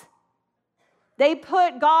box. They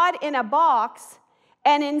put God in a box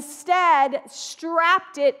and instead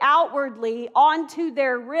strapped it outwardly onto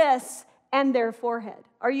their wrists and their forehead.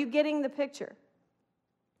 Are you getting the picture?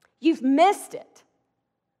 You've missed it.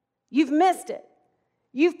 You've missed it.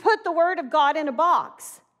 You've put the Word of God in a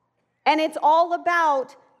box, and it's all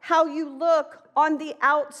about how you look on the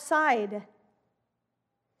outside.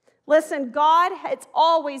 Listen, God has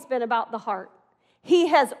always been about the heart.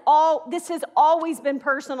 This has always been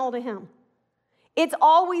personal to him. It's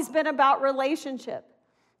always been about relationship.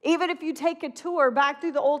 Even if you take a tour back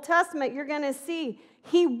through the Old Testament, you're going to see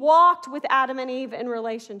he walked with Adam and Eve in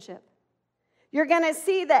relationship. You're going to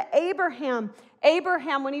see that Abraham,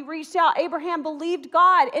 when he reached out, Abraham believed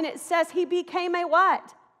God, and it says he became a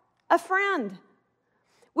what? A friend.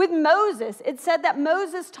 With Moses, it said that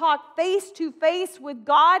Moses talked face to face with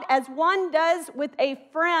God as one does with a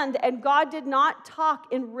friend, and God did not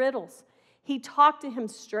talk in riddles. He talked to him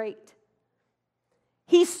straight.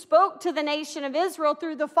 He spoke to the nation of Israel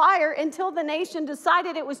through the fire until the nation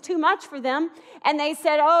decided it was too much for them, and they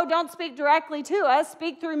said, oh, don't speak directly to us,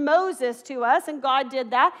 speak through Moses to us, and God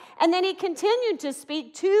did that. And then he continued to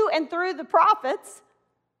speak to and through the prophets.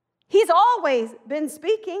 He's always been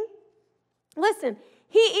speaking. Listen,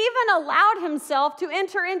 he even allowed himself to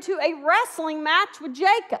enter into a wrestling match with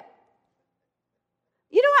Jacob.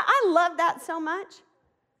 You know what? I love that so much.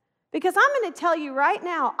 Because I'm going to tell you right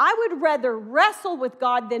now, I would rather wrestle with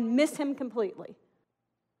God than miss him completely.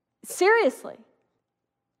 Seriously.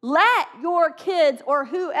 Let your kids or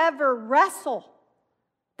whoever wrestle.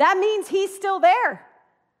 That means he's still there.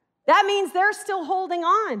 That means they're still holding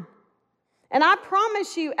on. And I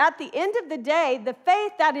promise you, at the end of the day, the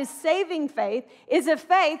faith that is saving faith is a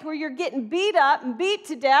faith where you're getting beat up and beat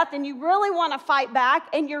to death and you really want to fight back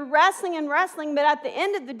and you're wrestling and wrestling, but at the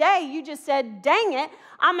end of the day, you just said, dang it,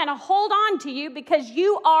 I'm going to hold on to you because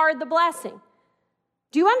you are the blessing.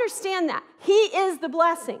 Do you understand that? He is the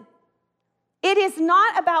blessing. It is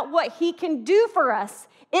not about what he can do for us.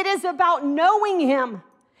 It is about knowing him.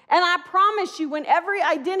 And I promise you, when every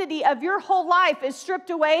identity of your whole life is stripped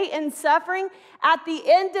away in suffering, at the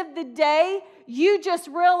end of the day, you just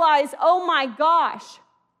realize, oh my gosh,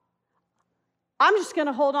 I'm just going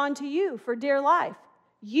to hold on to you for dear life.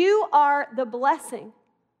 You are the blessing.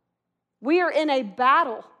 We are in a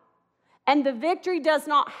battle, and the victory does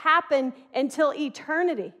not happen until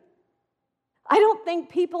eternity. I don't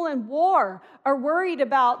think people in war are worried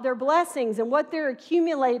about their blessings and what they're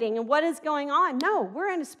accumulating and what is going on. No,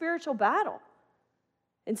 we're in a spiritual battle.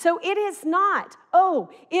 And so it is not, oh,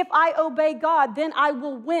 if I obey God, then I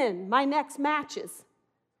will win my next matches.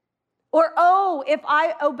 Or, oh, if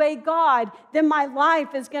I obey God, then my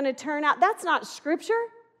life is going to turn out. That's not scripture.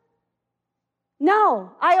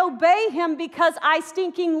 No, I obey him because I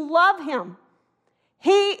stinking love him.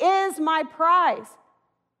 He is my prize.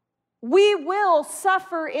 We will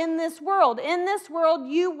suffer in this world. In this world,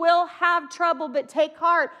 you will have trouble, but take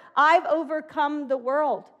heart. I've overcome the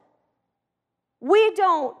world. We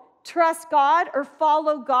don't trust God or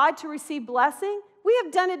follow God to receive blessing. We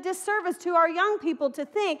have done a disservice to our young people to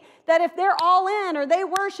think that if they're all in or they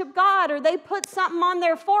worship God or they put something on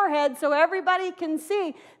their forehead so everybody can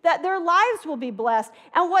see that their lives will be blessed.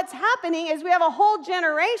 And what's happening is we have a whole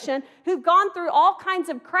generation who've gone through all kinds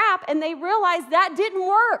of crap and they realize that didn't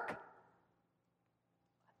work.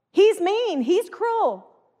 He's mean. He's cruel.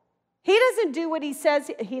 He doesn't do what he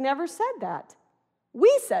says. He never said that.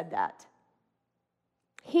 We said that.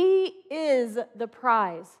 He is the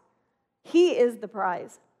prize. He is the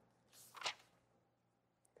prize.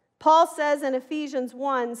 Paul says in Ephesians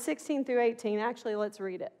 1, 16 through 18, actually, let's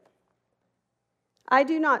read it. I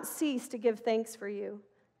do not cease to give thanks for you,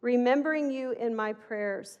 remembering you in my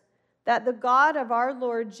prayers, that the God of our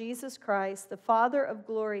Lord Jesus Christ, the Father of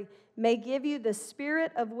glory, may give you the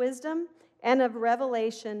spirit of wisdom and of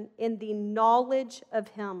revelation in the knowledge of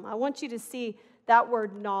him. I want you to see that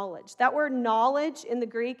word knowledge. That word knowledge in the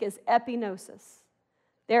Greek is epignosis.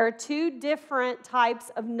 There are two different types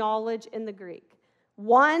of knowledge in the Greek.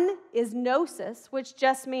 One is gnosis, which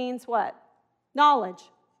just means what? Knowledge.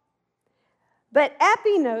 But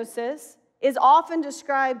epignosis is often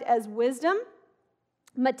described as wisdom,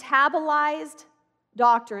 metabolized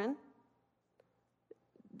doctrine.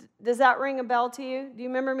 Does that ring a bell to you? Do you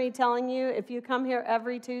remember me telling you if you come here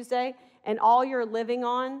every Tuesday and all you're living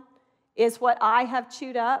on is what I have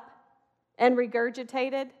chewed up and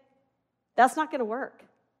regurgitated? That's not going to work.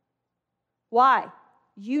 Why?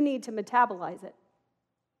 You need to metabolize it.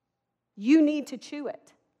 You need to chew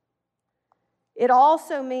it. It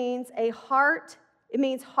also means a heart. It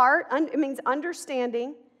means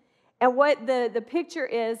understanding. And what the picture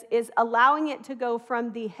is allowing it to go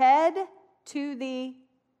from the head to the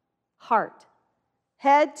heart.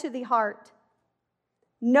 Head to the heart.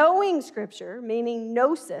 Knowing Scripture, meaning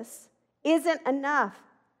gnosis, isn't enough.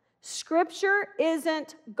 Scripture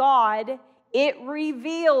isn't God It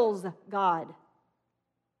reveals God.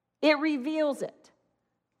 It reveals it.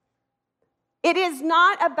 It is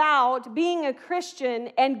not about being a Christian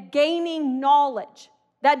and gaining knowledge.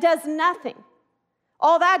 That does nothing.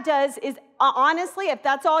 All that does is, honestly, if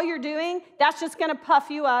that's all you're doing, that's just going to puff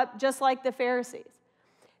you up just like the Pharisees.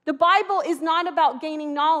 The Bible is not about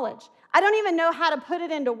gaining knowledge. I don't even know how to put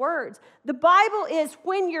it into words. The Bible is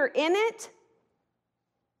when you're in it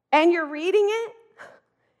and you're reading it,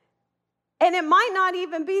 and it might not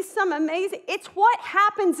even be some amazing, it's what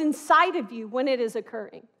happens inside of you when it is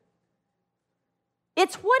occurring.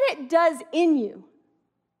 It's what it does in you.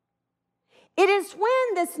 It is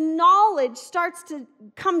when this knowledge starts to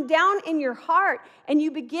come down in your heart and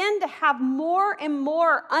you begin to have more and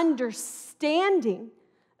more understanding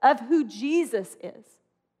of who Jesus is.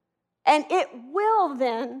 And it will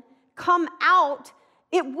then come out,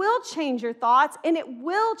 it will change your thoughts, and it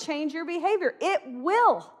will change your behavior. It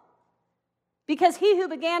will. Because he who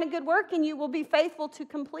began a good work in you will be faithful to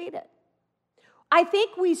complete it. I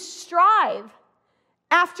think we strive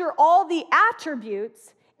after all the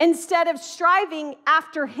attributes instead of striving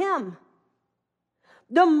after him.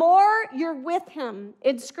 The more you're with him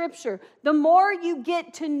in Scripture, the more you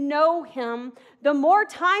get to know him, the more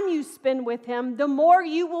time you spend with him, the more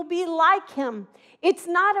you will be like him. It's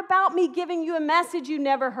not about me giving you a message you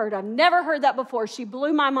never heard. I've never heard that before. She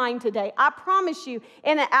blew my mind today. I promise you,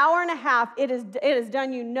 in an hour and a half, it has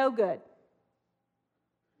done you no good.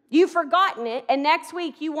 You've forgotten it, and next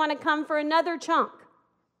week you want to come for another chunk.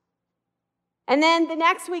 And then the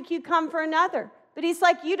next week you come for another. But he's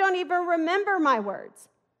like, you don't even remember my words.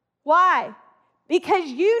 Why? Because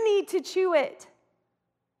you need to chew it.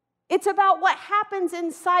 It's about what happens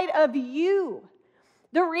inside of you.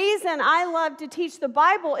 The reason I love to teach the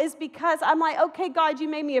Bible is because I'm like, okay, God, you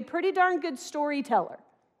made me a pretty darn good storyteller.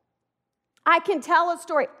 I can tell a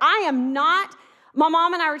story. I am not, my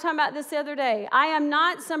mom and I were talking about this the other day, I am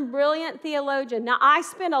not some brilliant theologian. Now, I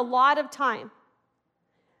spend a lot of time.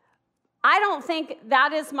 I don't think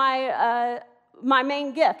that is my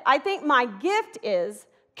main gift. I think my gift is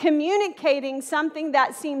communicating something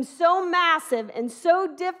that seems so massive and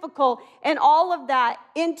so difficult and all of that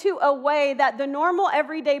into a way that the normal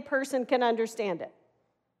everyday person can understand it.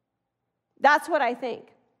 That's what I think.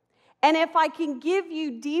 And if I can give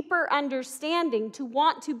you deeper understanding to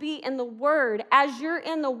want to be in the Word, as you're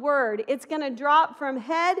in the Word, it's going to drop from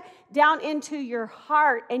head down into your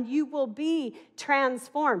heart and you will be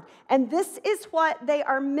transformed. And this is what they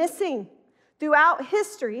are missing. Throughout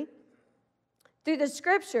history, through the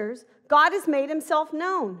Scriptures, God has made himself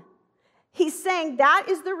known. He's saying, that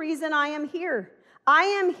is the reason I am here. I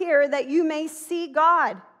am here that you may see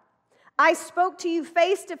God. I spoke to you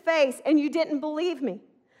face to face and you didn't believe me.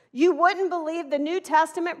 You wouldn't believe the New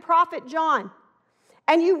Testament prophet John.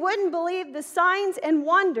 And you wouldn't believe the signs and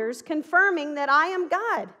wonders confirming that I am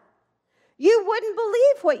God. You wouldn't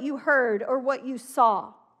believe what you heard or what you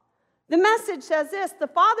saw. The message says this, the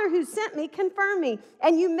Father who sent me confirmed me,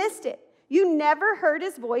 and you missed it. You never heard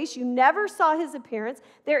his voice. You never saw his appearance.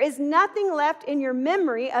 There is nothing left in your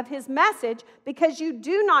memory of his message because you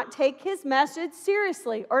do not take his message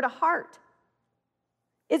seriously or to heart.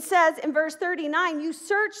 It says in verse 39, you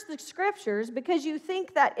search the Scriptures because you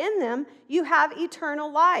think that in them you have eternal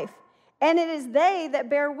life, and it is they that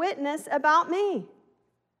bear witness about me.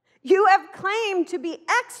 You have claimed to be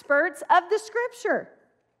experts of the Scripture,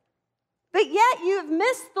 but yet you have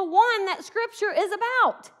missed the one that Scripture is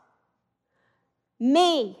about.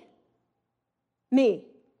 Me.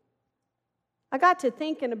 I got to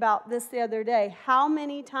thinking about this the other day, how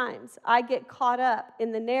many times I get caught up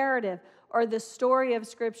in the narrative or the story of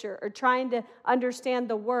Scripture or trying to understand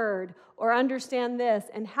the Word or understand this,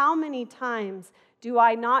 and how many times do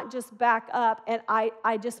I not just back up and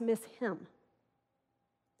I just miss him?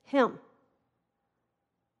 Him.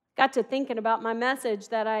 Got to thinking about my message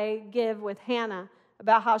that I give with Hannah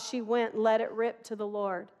about how she went and let it rip to the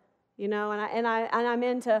Lord. You know, and I'm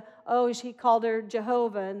into, she called her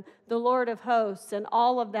Jehovah and the Lord of hosts and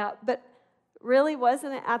all of that. But really,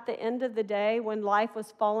 wasn't it at the end of the day when life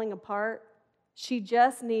was falling apart, she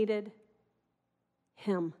just needed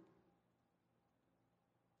him.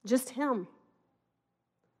 Just him.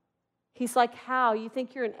 He's like, how? You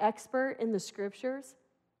think you're an expert in the Scriptures?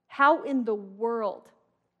 How in the world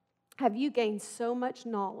have you gained so much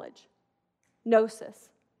knowledge, gnosis,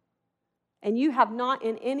 and you have not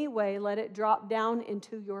in any way let it drop down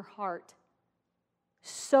into your heart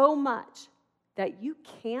so much that you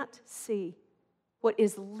can't see what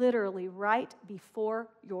is literally right before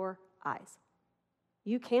your eyes?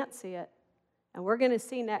 You can't see it. And we're going to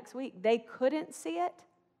see next week, they couldn't see it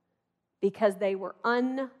because they were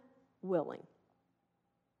unwilling.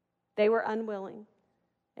 They were unwilling.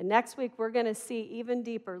 And next week, we're going to see even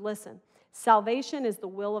deeper. Listen, salvation is the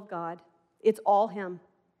will of God. It's all Him,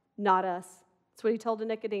 not us. That's what He told to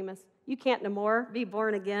Nicodemus. You can't no more be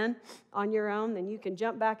born again on your own than you can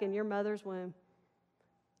jump back in your mother's womb.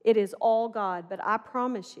 It is all God, but I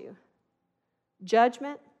promise you,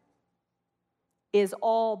 judgment is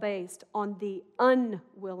all based on the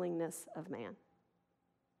unwillingness of man.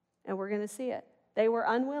 And we're going to see it. They were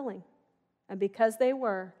unwilling. And because they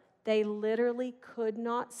literally could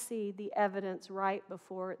not see the evidence right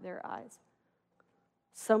before their eyes.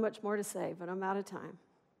 So much more to say, but I'm out of time.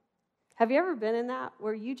 Have you ever been in that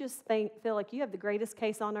where you just feel like you have the greatest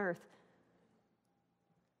case on earth?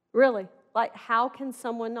 Really? Like, how can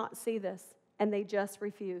someone not see this? And they just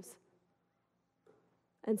refuse.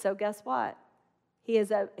 And so guess what? He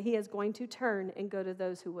is going to turn and go to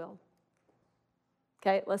those who will.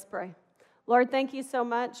 Okay, let's pray. Lord, thank you so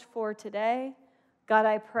much for today. God,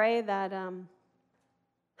 I pray that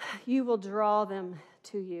you will draw them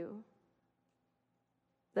to you,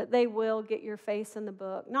 that they will get your face in the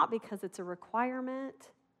book, not because it's a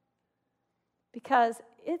requirement, because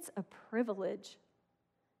it's a privilege,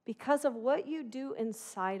 because of what you do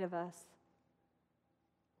inside of us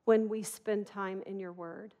when we spend time in your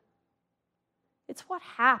word. It's what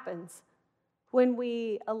happens when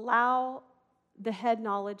we allow the head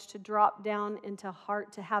knowledge to drop down into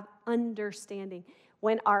heart, to have understanding,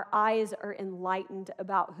 when our eyes are enlightened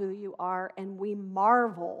about who you are and we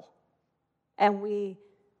marvel and we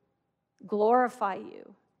glorify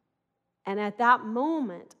you. And at that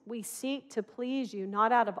moment, we seek to please you,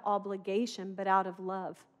 not out of obligation, but out of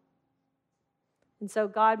love. And so,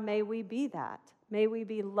 God, may we be that. May we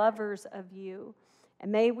be lovers of you.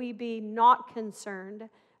 And may we be not concerned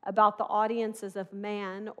about the audiences of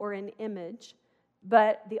man or an image,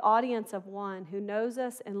 but the audience of one who knows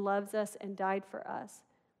us and loves us and died for us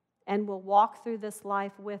and will walk through this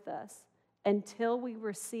life with us until we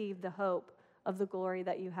receive the hope of the glory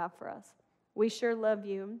that you have for us. We sure love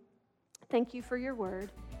you. Thank you for your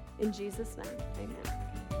word. In Jesus' name, amen.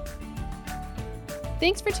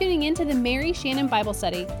 Thanks for tuning in to the Mary Shannon Bible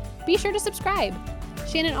Study. Be sure to subscribe.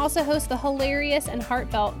 Shannon also hosts the hilarious and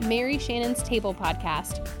heartfelt Mary Shannon's Table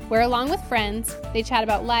podcast, where along with friends, they chat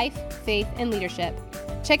about life, faith, and leadership.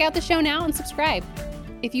 Check out the show now and subscribe.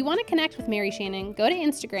 If you want to connect with Mary Shannon, go to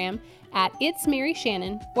Instagram at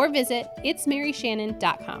 @itsmaryshannon or visit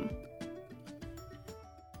itsmaryshannon.com.